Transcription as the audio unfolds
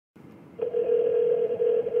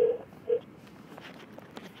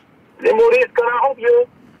Limousine, can I help you?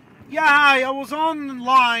 Yeah, hi. I was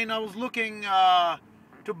online. I was looking to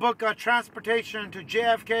book transportation to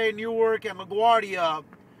JFK, Newark, and LaGuardia.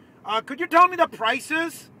 Could you tell me the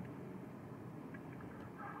prices?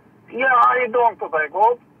 Yeah, how you doing today,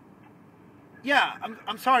 good? Yeah,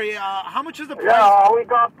 I'm sorry. How much is the price? Yeah, we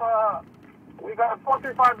got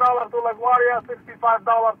 $45 to LaGuardia,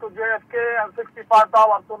 $65 to JFK, and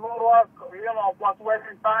 $65 to Newark. You know, plus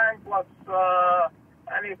waiting time, plus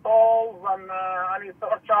any tolls and any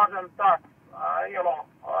surcharge and tax. You know,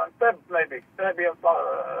 tips maybe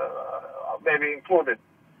included.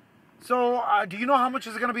 So, do you know how much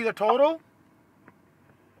is going to be the total?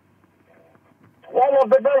 Well, it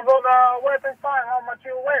depends on waiting time, how much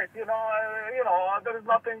you wait. There is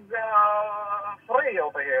nothing free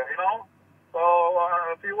over here. So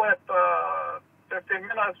if you wait 15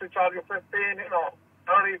 minutes, we charge you 15.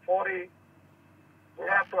 30, 40. We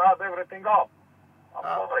have to add everything up. I'm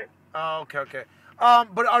sorry. Okay.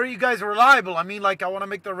 But are you guys reliable? I mean, like, I want to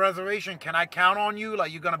make the reservation. Can I count on you?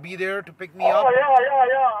 Like, you're going to be there to pick me up?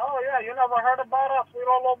 Oh, yeah. You never heard about us? We're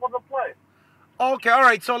all over the place. Okay, all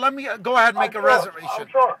right. So let me go ahead and make a reservation. I'm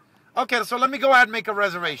sure. Okay, so let me go ahead and make a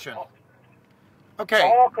reservation.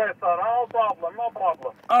 Okay. Okay, sir. No problem.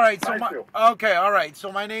 All right. So Thank you. Okay, all right.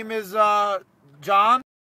 So my name is John.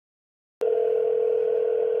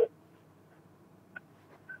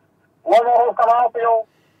 Hello, can I help you?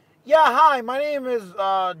 Yeah, hi. My name is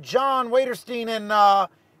John Waiterstein, and I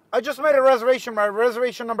just made a reservation. My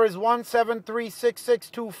reservation number is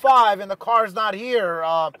 1736625, and the car's not here.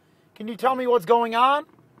 Can you tell me what's going on?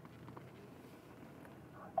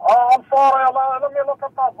 I'm sorry. Let me look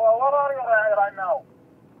it up. Where are you right now?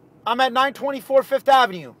 I'm at 924 Fifth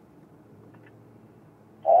Avenue.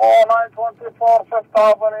 Oh, 924 Fifth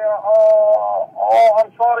Avenue. Oh,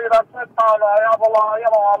 I'm sorry. That's it, man. I have a lot,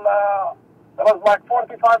 there was like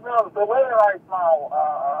 45 minutes delay right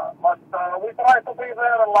now. But we try to be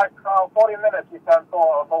there in like 40 minutes. We can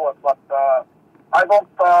do it. But I don't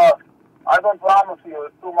promise you.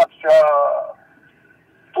 It's too much,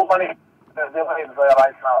 too many delays there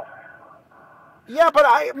right now. Yeah, but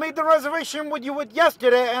I made the reservation with you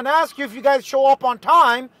yesterday and asked you if you guys show up on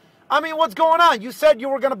time. I mean, what's going on? You said you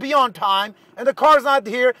were going to be on time, and the car's not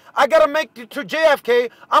here. I got to make it to JFK.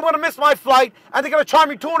 I'm going to miss my flight, and they're going to charge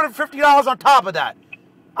me $250 on top of that.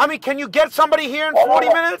 I mean, can you get somebody here in 40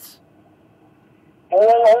 minutes?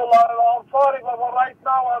 I'm sorry, but right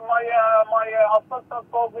now my assistant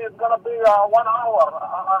told me it's going to be 1 hour.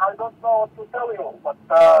 I don't know what to tell you, but...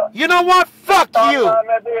 you know what? Fuck you!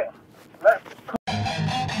 Maybe...